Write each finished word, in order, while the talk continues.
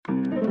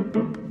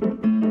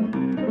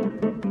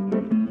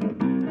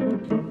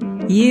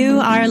You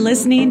are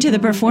listening to the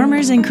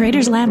Performers and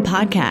Creators Lab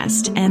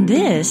podcast, and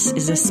this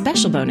is a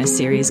special bonus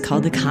series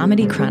called The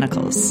Comedy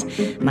Chronicles.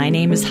 My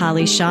name is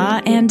Holly Shaw,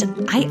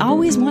 and I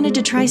always wanted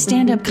to try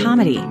stand-up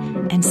comedy,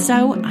 and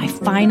so I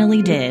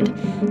finally did.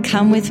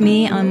 Come with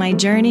me on my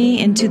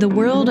journey into the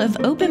world of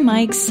open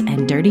mics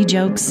and dirty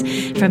jokes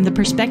from the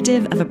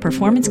perspective of a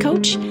performance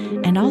coach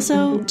and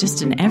also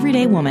just an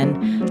everyday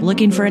woman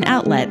looking for an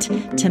outlet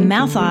to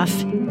mouth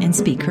off and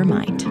speak her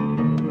mind.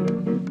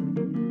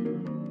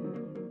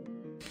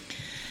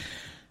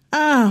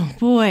 Oh,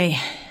 boy,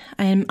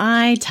 am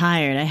I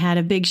tired. I had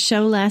a big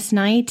show last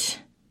night,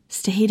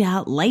 stayed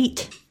out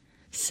late,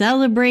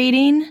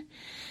 celebrating,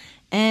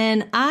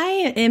 and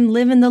I am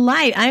living the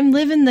life. I'm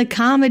living the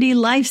comedy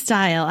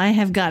lifestyle. I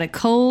have got a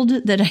cold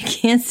that I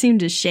can't seem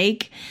to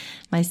shake.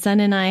 My son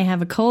and I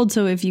have a cold,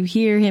 so if you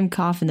hear him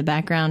cough in the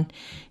background,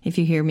 if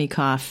you hear me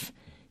cough,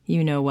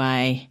 you know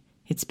why.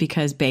 It's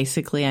because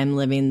basically I'm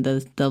living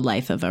the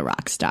life of a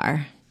rock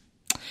star.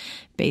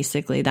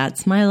 Basically,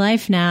 that's my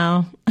life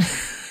now.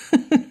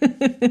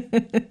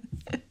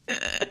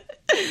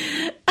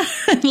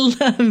 I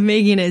love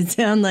making it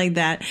sound like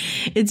that.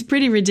 It's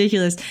pretty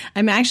ridiculous.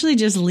 I'm actually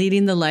just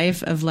leading the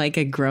life of like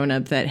a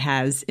grown-up that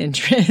has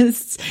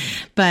interests.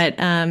 But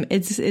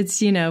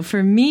it's you know,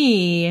 for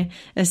me,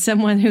 as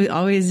someone who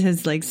always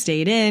has like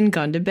stayed in,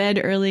 gone to bed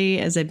early,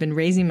 as I've been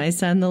raising my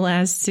son the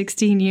last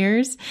 16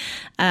 years,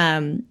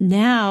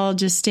 now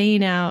just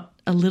staying out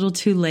a little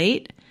too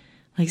late,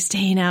 like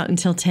staying out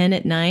until 10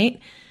 at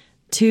night,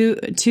 two,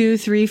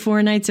 3,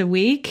 4 nights a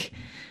week,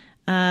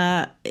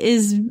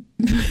 is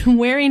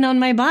wearing on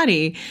my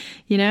body.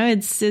 You know,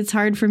 it's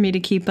hard for me to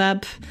keep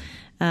up.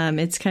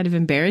 It's kind of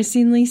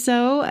embarrassingly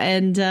so.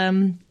 And,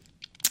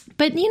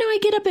 but you know, I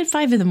get up at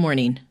 5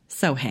 a.m.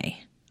 So,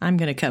 hey, I'm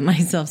going to cut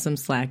myself some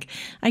slack.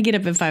 I get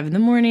up at 5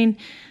 a.m.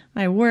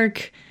 I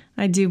work.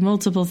 I do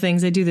multiple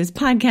things. I do this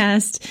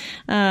podcast,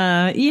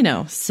 you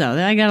know, so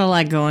I got a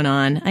lot going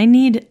on.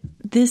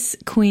 This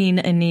queen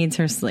needs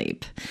her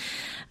sleep.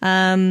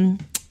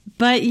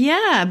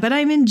 But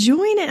I'm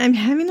enjoying it. I'm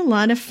having a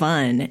lot of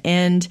fun.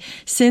 And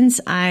since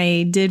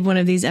I did one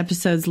of these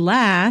episodes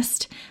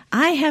last,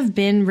 I have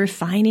been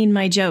refining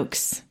my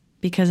jokes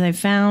because I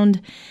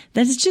found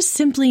that it's just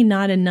simply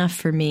not enough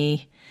for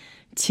me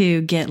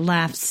to get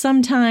laughs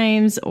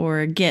sometimes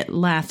or get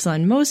laughs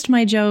on most of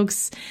my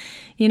jokes.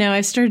 You know,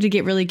 I've started to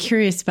get really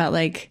curious about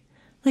like,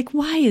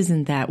 why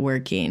isn't that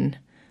working?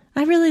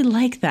 I really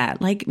like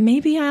that. Like,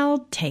 maybe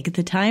I'll take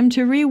the time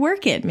to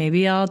rework it.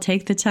 Maybe I'll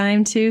take the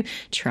time to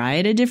try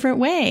it a different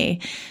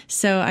way.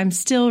 So I'm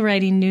still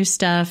writing new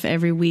stuff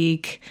every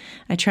week.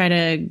 I try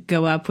to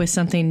go up with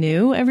something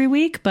new every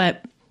week,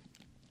 but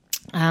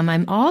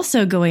I'm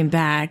also going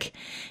back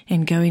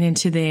and going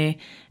into the,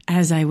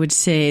 as I would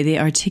say, the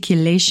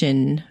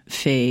articulation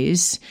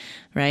phase.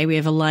 Right? We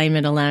have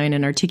alignment, allowing,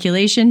 and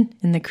articulation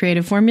in the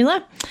creative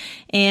formula.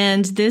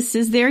 And this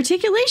is the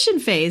articulation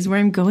phase where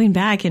I'm going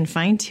back and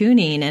fine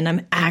tuning, and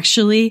I'm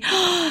actually,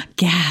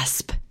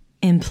 gasp,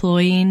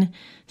 employing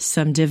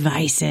some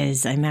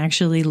devices. I'm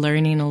actually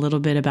learning a little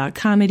bit about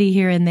comedy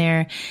here and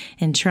there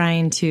and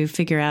trying to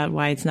figure out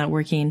why it's not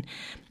working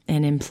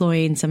and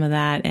employing some of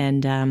that.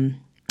 And,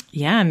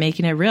 I'm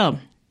making it real.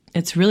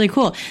 It's really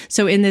cool.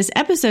 So in this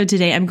episode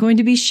today, I'm going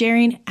to be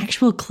sharing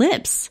actual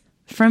clips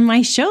from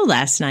my show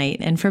last night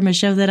and from a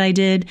show that I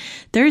did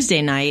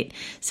Thursday night.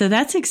 So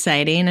that's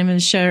exciting. I'm going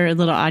to share a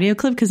little audio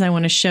clip because I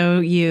want to show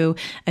you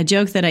a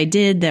joke that I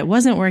did that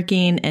wasn't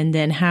working and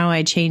then how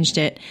I changed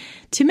it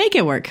to make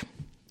it work.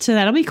 So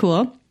that'll be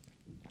cool.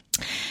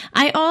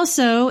 I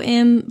also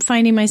am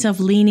finding myself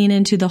leaning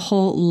into the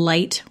whole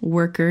light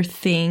worker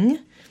thing.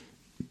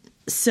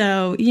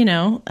 So, you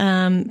know,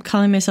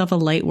 calling myself a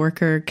light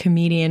worker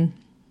comedian.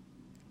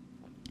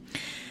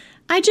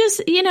 I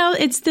just, you know,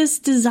 it's this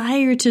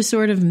desire to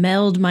sort of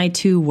meld my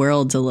two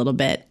worlds a little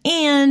bit.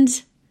 And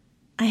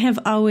I have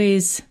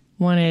always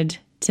wanted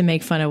to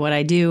make fun of what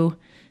I do.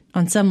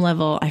 On some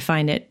level, I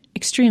find it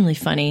extremely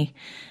funny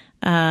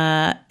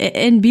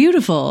and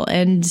beautiful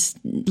and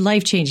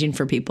life-changing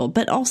for people,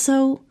 but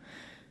also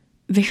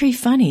very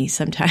funny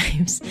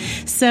sometimes.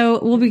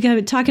 So we'll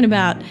be talking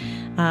about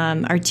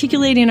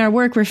articulating our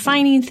work,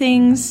 refining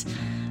things,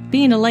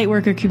 being a light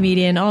worker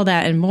comedian, all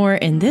that and more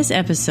in this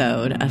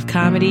episode of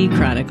Comedy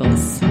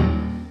Chronicles.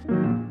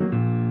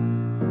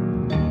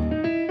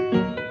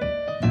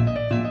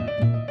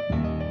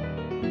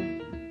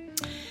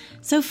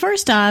 So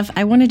first off,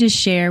 I wanted to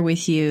share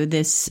with you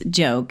this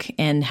joke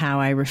and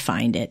how I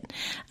refined it.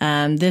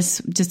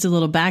 This, just a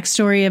little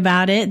backstory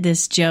about it.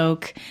 This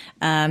joke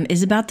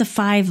is about the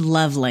 5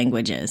 love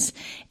languages.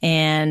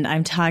 And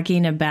I'm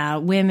talking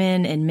about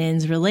women and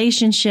men's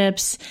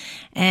relationships.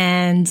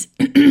 And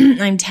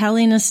I'm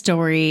telling a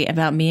story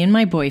about me and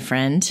my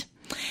boyfriend.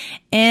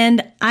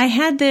 And I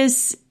had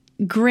this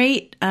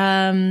great,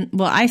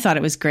 I thought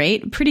it was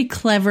great, pretty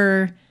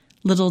clever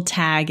little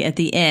tag at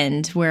the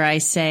end where I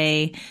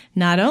say,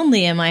 not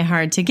only am I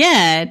hard to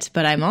get,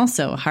 but I'm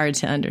also hard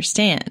to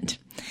understand.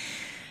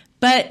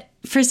 But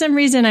for some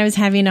reason, I was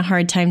having a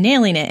hard time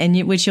nailing it,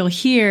 and which you'll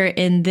hear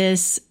in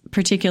this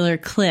particular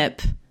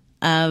clip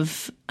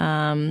of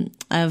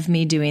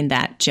me doing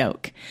that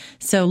joke.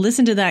 So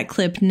listen to that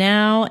clip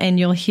now, and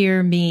you'll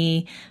hear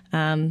me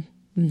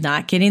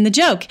not getting the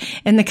joke.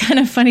 And the kind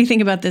of funny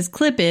thing about this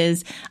clip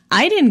is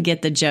I didn't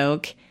get the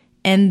joke,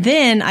 and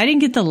then I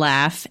didn't get the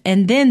laugh,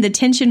 and then the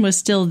tension was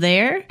still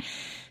there.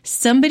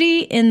 Somebody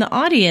in the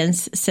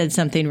audience said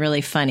something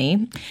really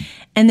funny,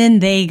 and then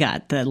they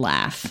got the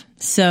laugh.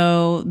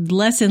 So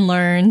lesson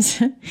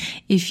learned,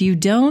 if you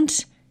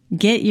don't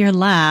get your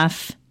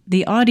laugh,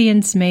 the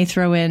audience may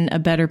throw in a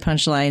better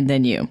punchline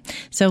than you.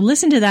 So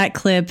listen to that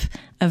clip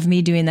of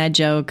me doing that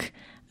joke.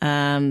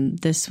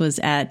 This was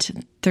at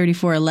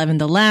 3411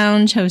 The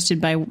Lounge,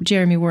 hosted by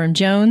Jeremy Worm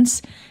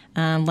Jones,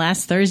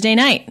 last Thursday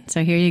night.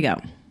 So here you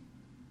go.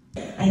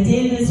 I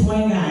dated this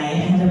one guy. I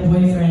had a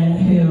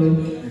boyfriend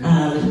who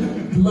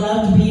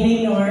loved being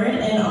ignored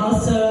and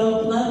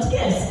also loved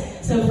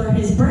gifts. So for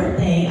his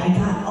birthday, I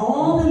got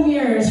all the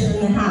mirrors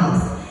from the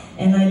house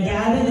and I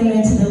gathered them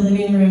into the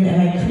living room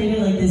and I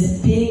created like this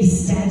big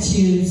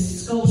statue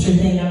sculpture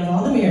thing out of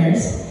all the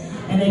mirrors.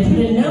 And I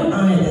put a note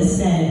on it that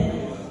said,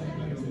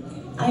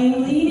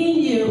 "I'm leaving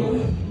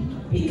you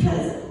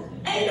because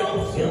I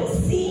don't feel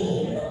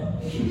seen."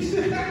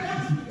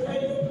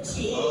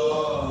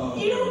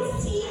 You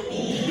don't see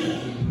me.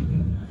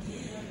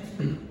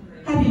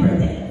 Happy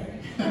birthday.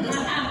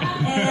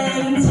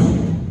 And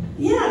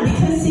yeah,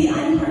 because see,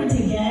 I'm hard to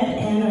get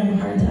and I'm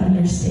hard to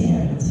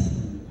understand.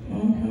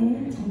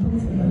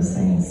 Both of those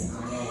things.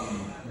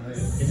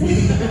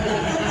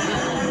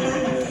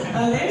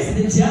 Oh, there's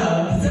the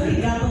joke.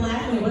 Somebody got the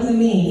laugh and it wasn't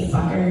me,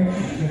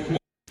 fucker.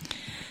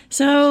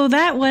 So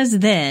that was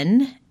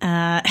then,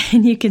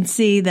 and you can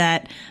see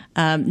that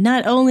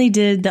not only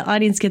did the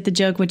audience get the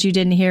joke, what you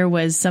didn't hear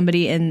was some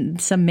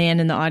man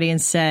in the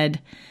audience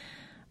said,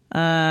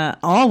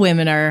 all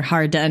women are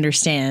hard to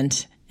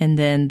understand. And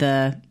then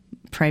the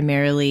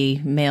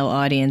primarily male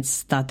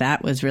audience thought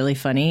that was really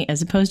funny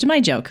as opposed to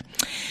my joke.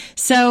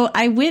 So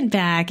I went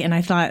back and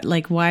I thought,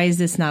 like, why is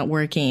this not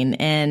working?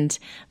 And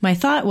my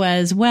thought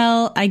was,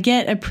 well, I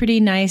get a pretty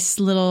nice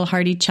little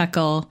hearty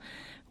chuckle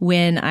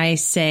when I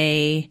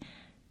say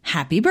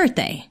happy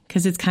birthday,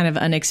 because it's kind of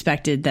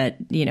unexpected that,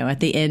 you know, at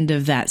the end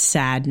of that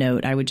sad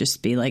note, I would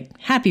just be like,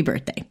 happy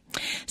birthday.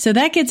 So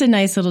that gets a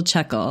nice little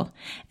chuckle.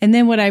 And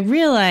then what I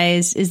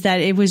realized is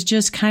that it was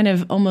just kind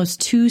of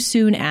almost too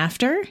soon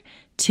after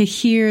to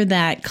hear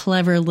that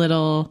clever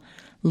little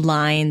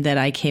line that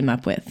I came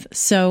up with.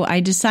 So I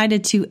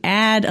decided to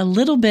add a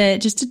little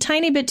bit, just a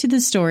tiny bit to the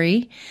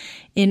story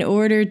in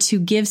order to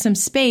give some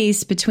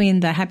space between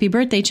the happy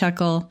birthday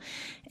chuckle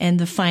and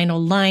the final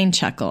line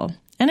chuckle.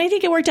 And I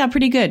think it worked out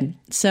pretty good.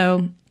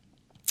 So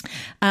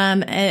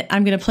I'm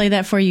going to play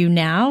that for you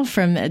now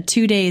from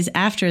 2 days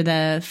after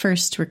the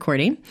first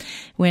recording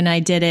when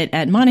I did it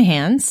at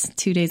Monahan's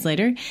 2 days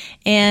later.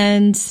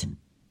 And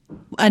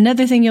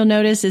another thing you'll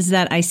notice is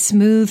that I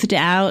smoothed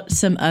out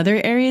some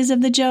other areas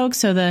of the joke.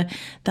 So the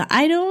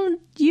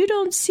you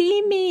don't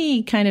see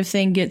me kind of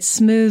thing gets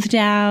smoothed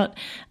out.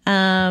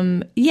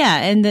 And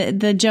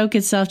the joke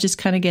itself just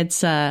kind of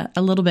gets a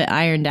little bit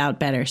ironed out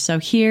better. So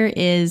here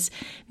is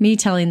me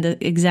telling the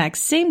exact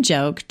same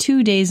joke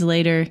 2 days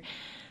later,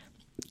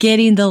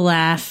 getting the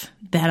laugh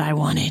that I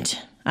wanted.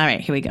 All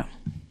right, here we go.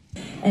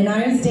 And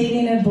I was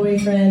dating a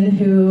boyfriend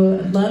who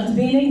loved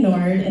being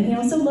ignored, and he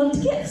also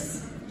loved gifts.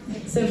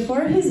 So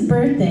for his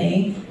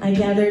birthday, I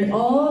gathered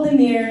all the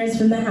mirrors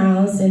from the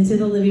house into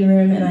the living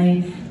room, and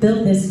I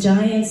built this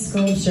giant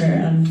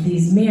sculpture of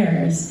these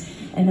mirrors.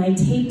 And I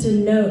taped a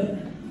note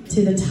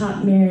to the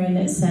top mirror, and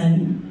it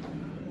said,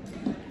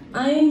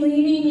 "I'm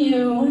leaving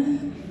you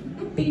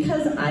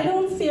because I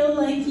don't feel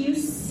like you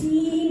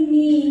see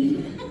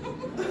me."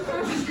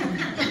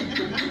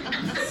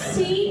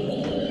 See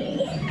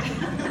me.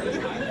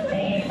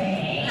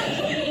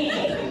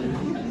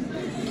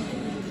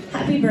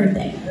 Happy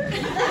birthday.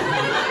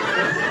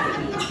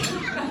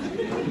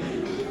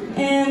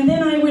 And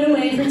then I went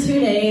away for 2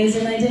 days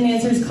and I didn't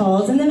answer his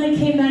calls, and then I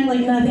came back like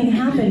nothing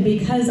happened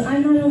because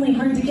I'm not only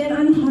hard to get,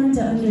 I'm hard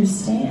to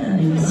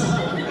understand.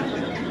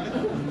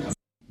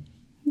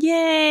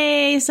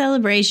 Yay,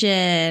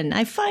 celebration.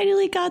 I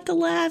finally got the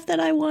laugh that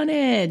I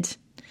wanted.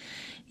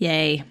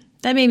 Yay.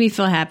 That made me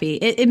feel happy.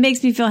 It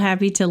makes me feel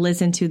happy to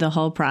listen to the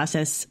whole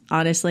process,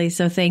 honestly.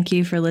 So thank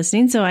you for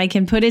listening so I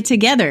can put it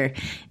together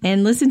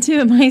and listen to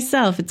it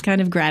myself. It's kind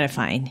of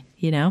gratifying,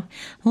 you know?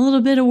 A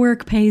little bit of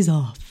work pays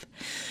off.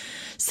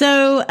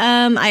 So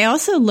I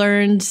also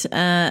learned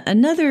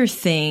another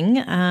thing.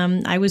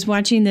 I was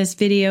watching this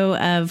video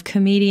of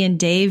comedian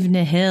Dave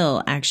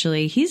Nahil,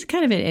 actually. He's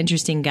kind of an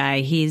interesting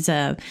guy. He's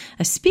a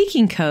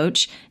speaking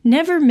coach,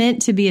 never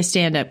meant to be a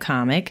stand-up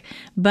comic,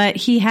 but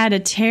he had a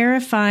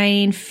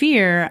terrifying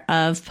fear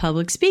of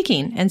public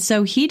speaking. And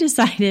so he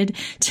decided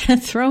to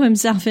throw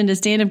himself into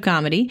stand-up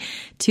comedy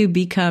to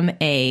become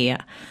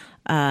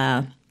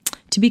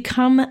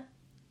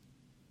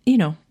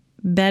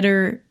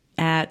better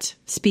at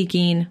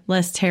speaking,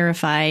 less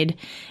terrified.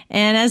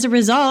 And as a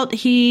result,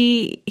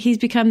 he's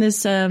become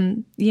this,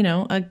 a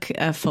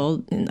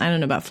full, I don't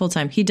know about full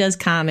time. He does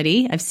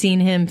comedy. I've seen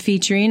him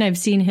featuring, I've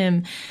seen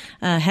him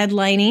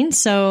headlining.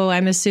 So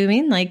I'm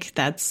assuming like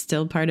that's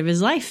still part of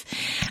his life.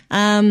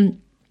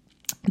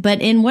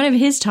 But in one of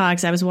his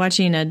talks, I was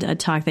watching a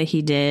talk that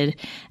he did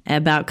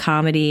about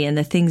comedy and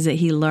the things that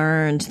he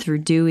learned through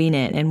doing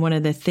it. And one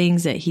of the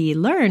things that he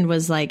learned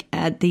was like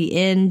at the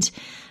end,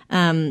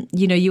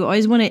 you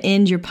always want to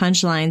end your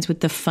punchlines with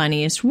the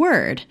funniest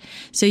word.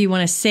 So you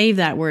want to save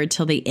that word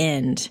till the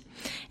end.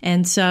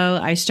 And so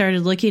I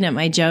started looking at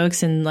my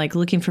jokes and like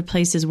looking for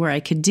places where I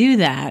could do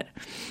that.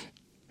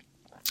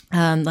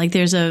 Like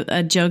there's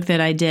a joke that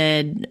I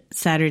did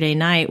Saturday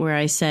night where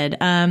I said,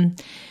 I've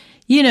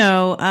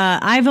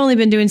only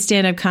been doing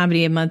stand-up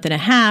comedy a month and a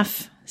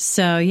half.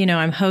 So,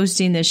 I'm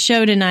hosting this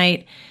show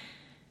tonight.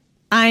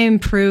 I am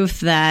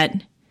proof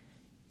that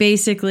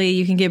basically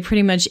you can get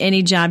pretty much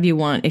any job you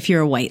want if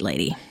you're a white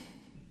lady.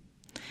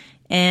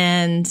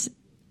 And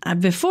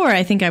before,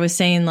 I think I was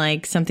saying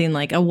like something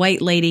like a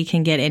white lady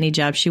can get any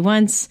job she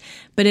wants.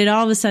 But it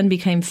all of a sudden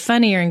became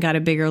funnier and got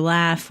a bigger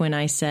laugh when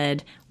I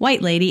said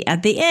white lady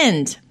at the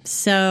end.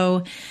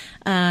 So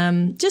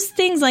just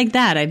things like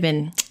that. I've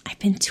been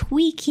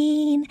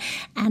tweaking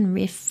and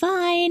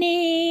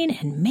refining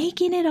and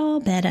making it all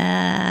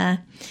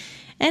better.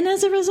 And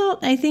as a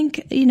result, I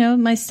think,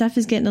 my stuff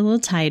is getting a little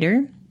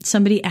tighter.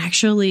 Somebody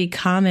actually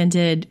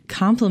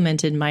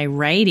complimented my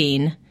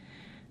writing,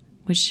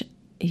 which,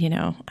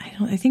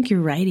 I think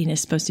your writing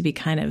is supposed to be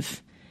kind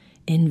of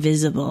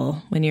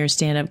invisible when you're a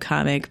stand-up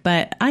comic,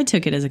 but I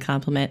took it as a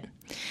compliment.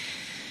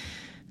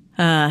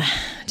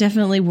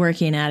 Definitely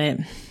working at it.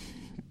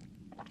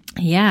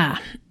 Yeah.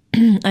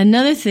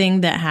 Another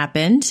thing that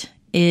happened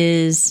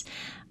is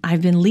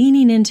I've been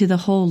leaning into the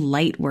whole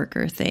light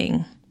worker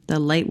thing, the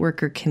light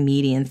worker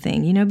comedian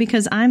thing,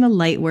 because I'm a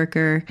light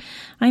worker.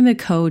 I'm a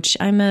coach.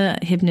 I'm a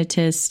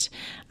hypnotist.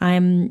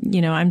 I'm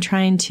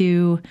trying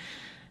to,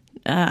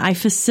 I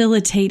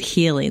facilitate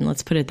healing.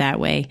 Let's put it that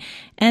way.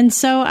 And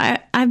so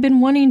I've been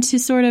wanting to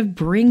sort of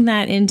bring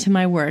that into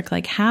my work.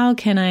 Like, how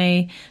can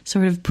I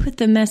sort of put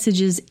the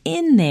messages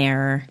in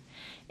there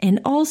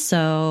and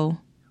also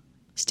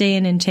stay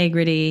in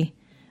integrity,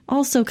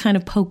 also kind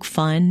of poke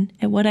fun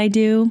at what I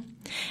do.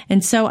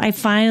 And so I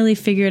finally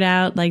figured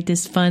out like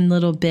this fun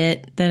little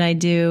bit that I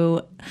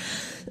do,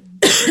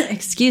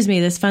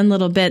 this fun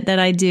little bit that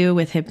I do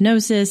with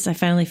hypnosis. I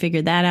finally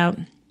figured that out.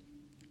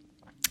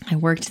 I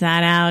worked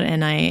that out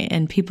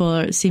and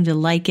people seem to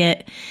like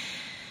it.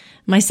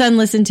 My son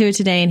listened to it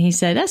today and he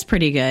said, that's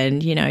pretty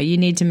good. You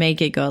need to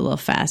make it go a little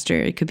faster.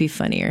 It could be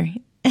funnier.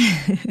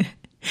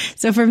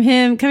 So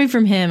coming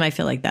from him, I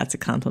feel like that's a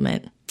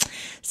compliment.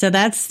 So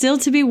that's still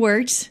to be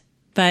worked,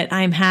 but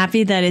I'm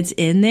happy that it's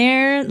in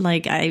there.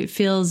 Like it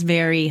feels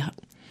very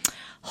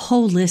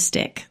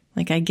holistic.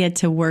 Like I get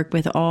to work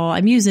with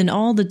I'm using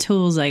all the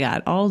tools I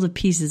got, all the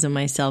pieces of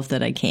myself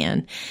that I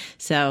can.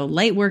 So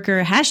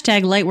Lightworker,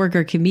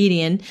 #Lightworker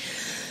comedian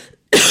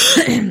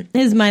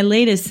is my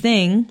latest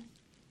thing.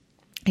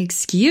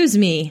 Excuse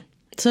me.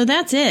 So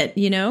that's it,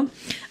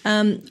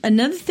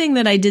 Another thing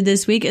that I did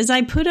this week is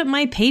I put up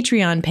my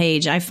Patreon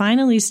page. I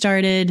finally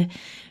started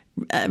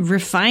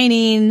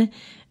refining,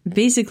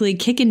 basically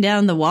kicking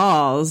down the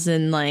walls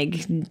and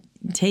like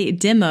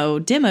demo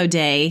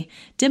day,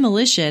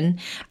 demolition.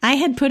 I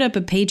had put up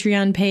a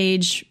Patreon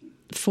page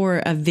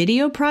for a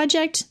video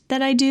project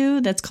that I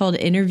do that's called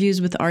Interviews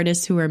with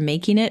Artists Who Are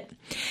Making It.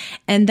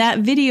 And that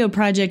video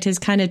project has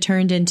kind of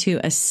turned into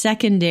a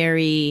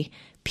secondary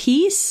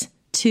piece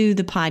to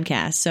the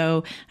podcast.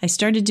 So I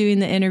started doing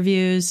the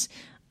interviews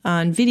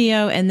on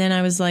video, and then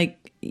I was like,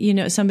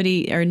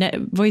 somebody or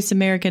Voice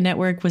America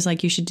Network was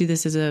like, you should do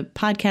this as a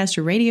podcast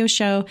or radio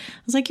show.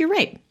 I was like, you're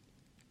right.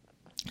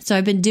 So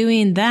I've been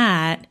doing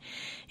that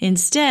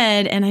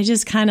instead, and I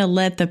just kind of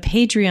let the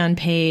Patreon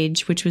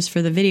page, which was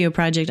for the video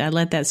project, I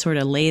let that sort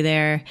of lay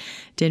there,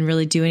 didn't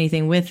really do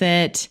anything with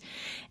it.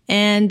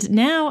 And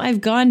now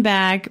I've gone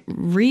back,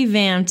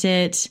 revamped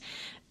it,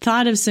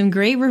 thought of some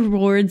great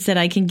rewards that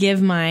I can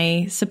give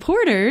my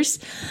supporters.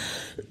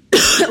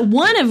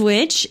 One of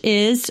which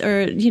is,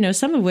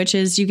 some of which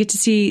is you get to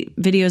see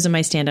videos of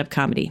my stand-up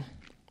comedy.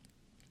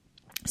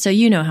 So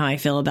you know how I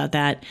feel about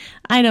that.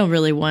 I don't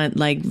really want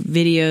like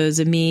videos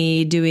of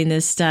me doing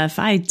this stuff.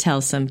 I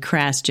tell some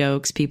crass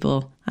jokes,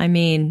 people. I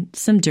mean,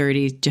 some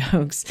dirty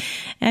jokes.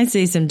 I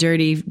say some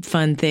dirty,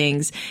 fun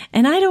things.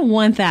 And I don't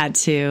want that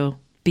to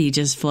be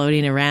just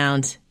floating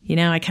around.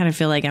 I kind of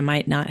feel like I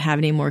might not have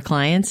any more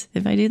clients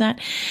if I do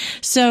that.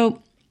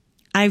 So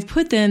I've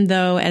put them,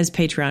 though, as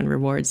Patreon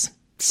rewards.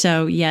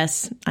 So,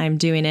 yes, I'm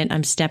doing it.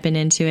 I'm stepping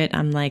into it.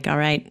 I'm like, all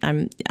right,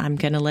 I'm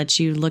going to let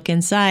you look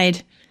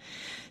inside.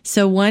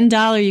 So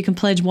 $1, you can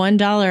pledge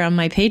 $1 on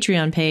my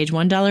Patreon page,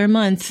 $1 a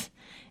month,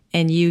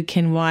 and you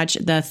can watch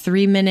the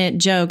 3-minute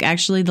joke,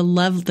 actually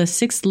the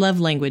sixth love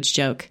language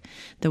joke,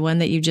 the one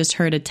that you just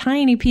heard a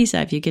tiny piece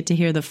of. You get to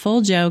hear the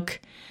full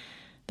joke,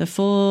 the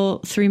full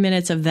 3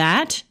 minutes of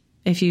that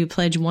if you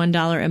pledge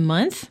 $1 a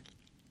month.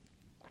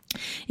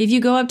 If you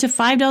go up to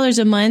 $5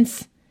 a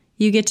month,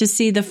 you get to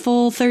see the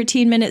full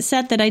 13-minute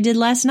set that I did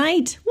last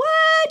night.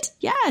 What?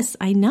 Yes,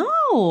 I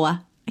know.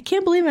 I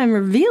can't believe I'm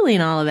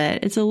revealing all of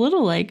it. It's a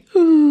little like,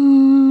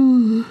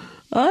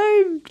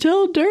 I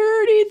tell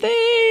dirty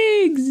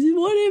things.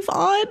 What if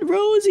Aunt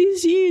Rosie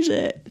sees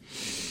it?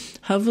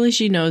 Hopefully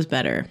she knows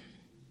better.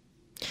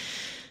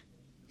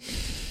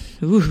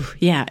 Ooh,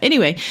 yeah.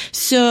 Anyway,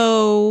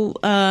 so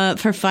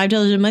for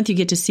 $5 a month, you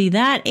get to see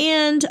that.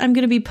 And I'm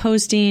going to be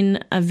posting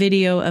a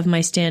video of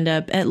my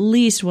stand-up at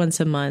least once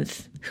a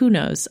month. Who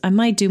knows? I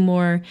might do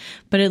more,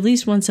 but at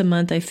least once a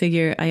month, I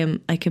figure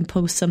I can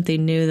post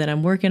something new that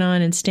I'm working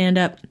on in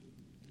stand-up.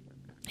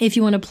 If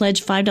you want to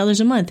pledge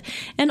 $5 a month.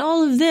 And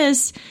all of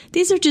this,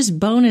 these are just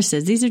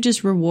bonuses. These are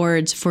just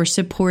rewards for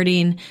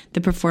supporting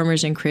the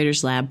Performers and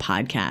Creators Lab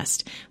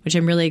podcast, which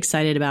I'm really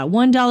excited about.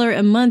 $1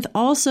 a month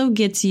also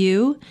gets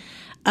you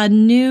a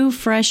new,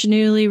 fresh,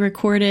 newly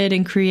recorded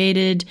and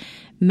created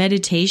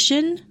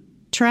meditation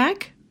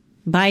track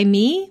by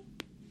me.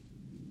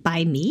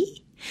 By me?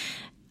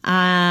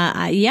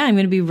 I'm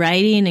going to be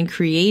writing and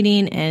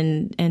creating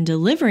and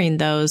delivering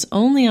those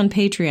only on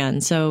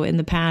Patreon. So in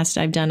the past,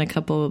 I've done a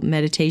couple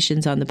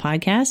meditations on the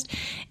podcast,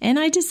 and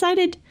I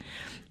decided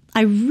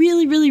I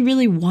really, really,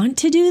 really want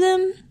to do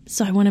them.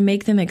 So I want to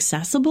make them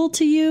accessible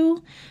to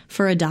you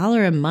for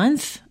 $1 a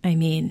month. I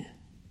mean,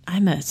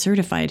 I'm a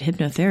certified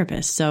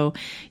hypnotherapist, so,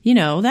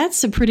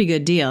 that's a pretty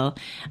good deal.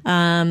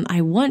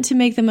 I want to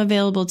make them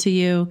available to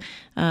you,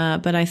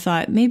 but I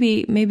thought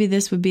maybe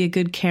this would be a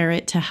good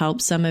carrot to help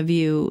some of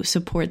you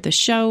support the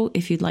show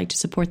if you'd like to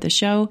support the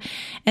show.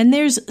 And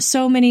there's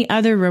so many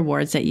other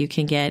rewards that you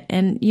can get.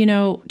 And,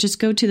 just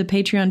go to the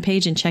Patreon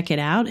page and check it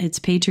out. It's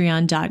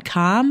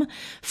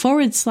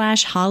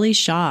patreon.com/Holly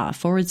Shaw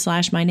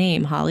 / my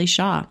name, Holly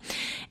Shaw.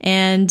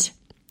 And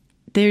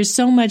there's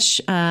so much,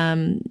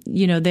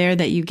 there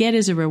that you get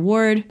as a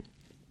reward.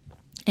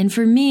 And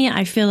for me,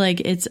 I feel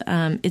like it's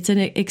an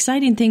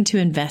exciting thing to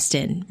invest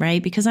in,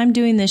 right? Because I'm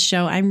doing this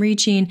show, I'm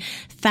reaching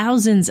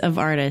thousands of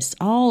artists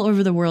all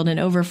over the world in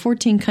over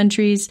 14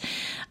 countries.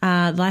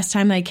 Last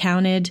time I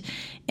counted.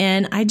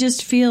 And I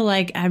just feel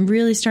like I'm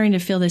really starting to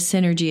feel the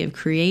synergy of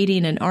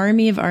creating an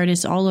army of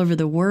artists all over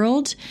the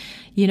world,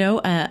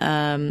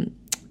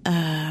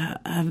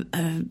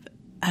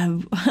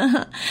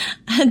 a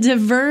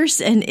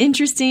diverse and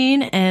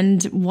interesting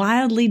and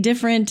wildly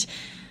different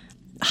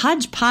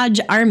hodgepodge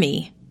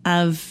army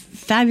of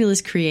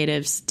fabulous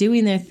creatives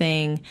doing their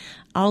thing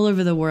all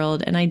over the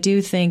world. And I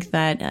do think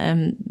that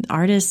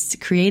artists,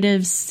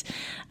 creatives,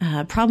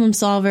 problem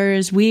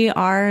solvers, we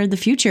are the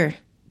future.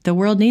 The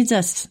world needs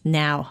us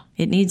now.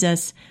 It needs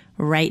us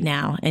right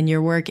now. And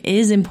your work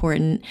is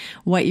important.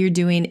 What you're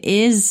doing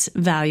is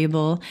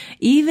valuable.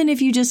 Even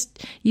if you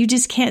just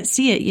can't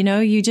see it,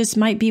 you just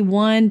might be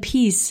one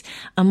piece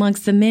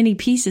amongst the many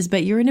pieces,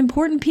 but you're an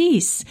important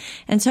piece.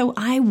 And so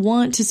I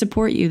want to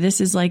support you. This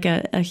is like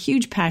a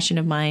huge passion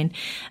of mine.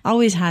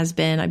 Always has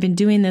been. I've been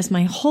doing this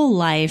my whole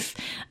life,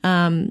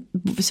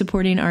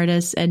 supporting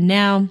artists. And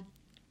now,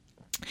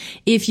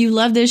 if you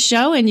love this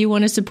show and you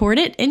want to support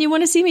it and you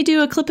want to see me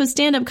do a clip of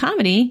stand-up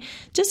comedy,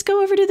 just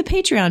go over to the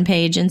Patreon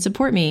page and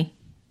support me.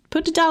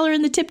 Put $1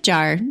 in the tip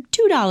jar. $2, $5,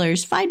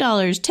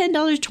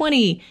 $10,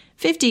 $20,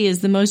 $50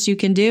 is the most you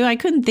can do. I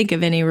couldn't think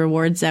of any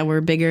rewards that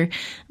were bigger.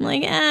 I'm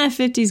like,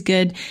 50's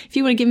good. If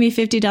you want to give me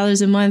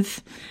 $50 a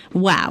month,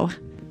 wow.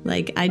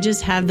 Like, I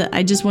just want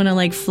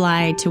to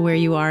fly to where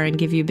you are and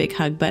give you a big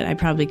hug, but I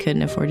probably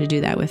couldn't afford to do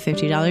that with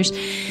 $50.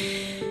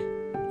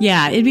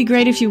 Yeah, it'd be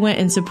great if you went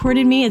and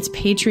supported me. It's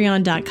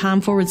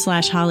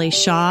patreon.com/Holly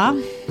Shaw.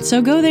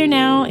 So go there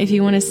now if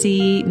you want to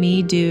see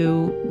me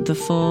do the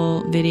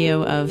full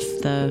video of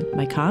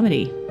my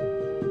comedy.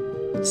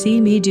 See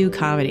me do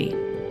comedy.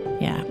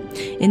 Yeah.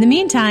 In the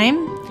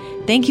meantime,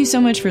 thank you so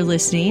much for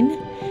listening.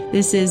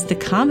 This is the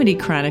Comedy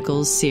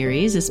Chronicles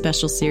series, a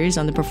special series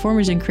on the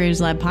Performers and Creators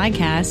Lab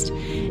podcast.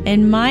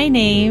 And my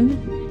name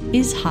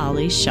is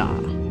Holly Shaw.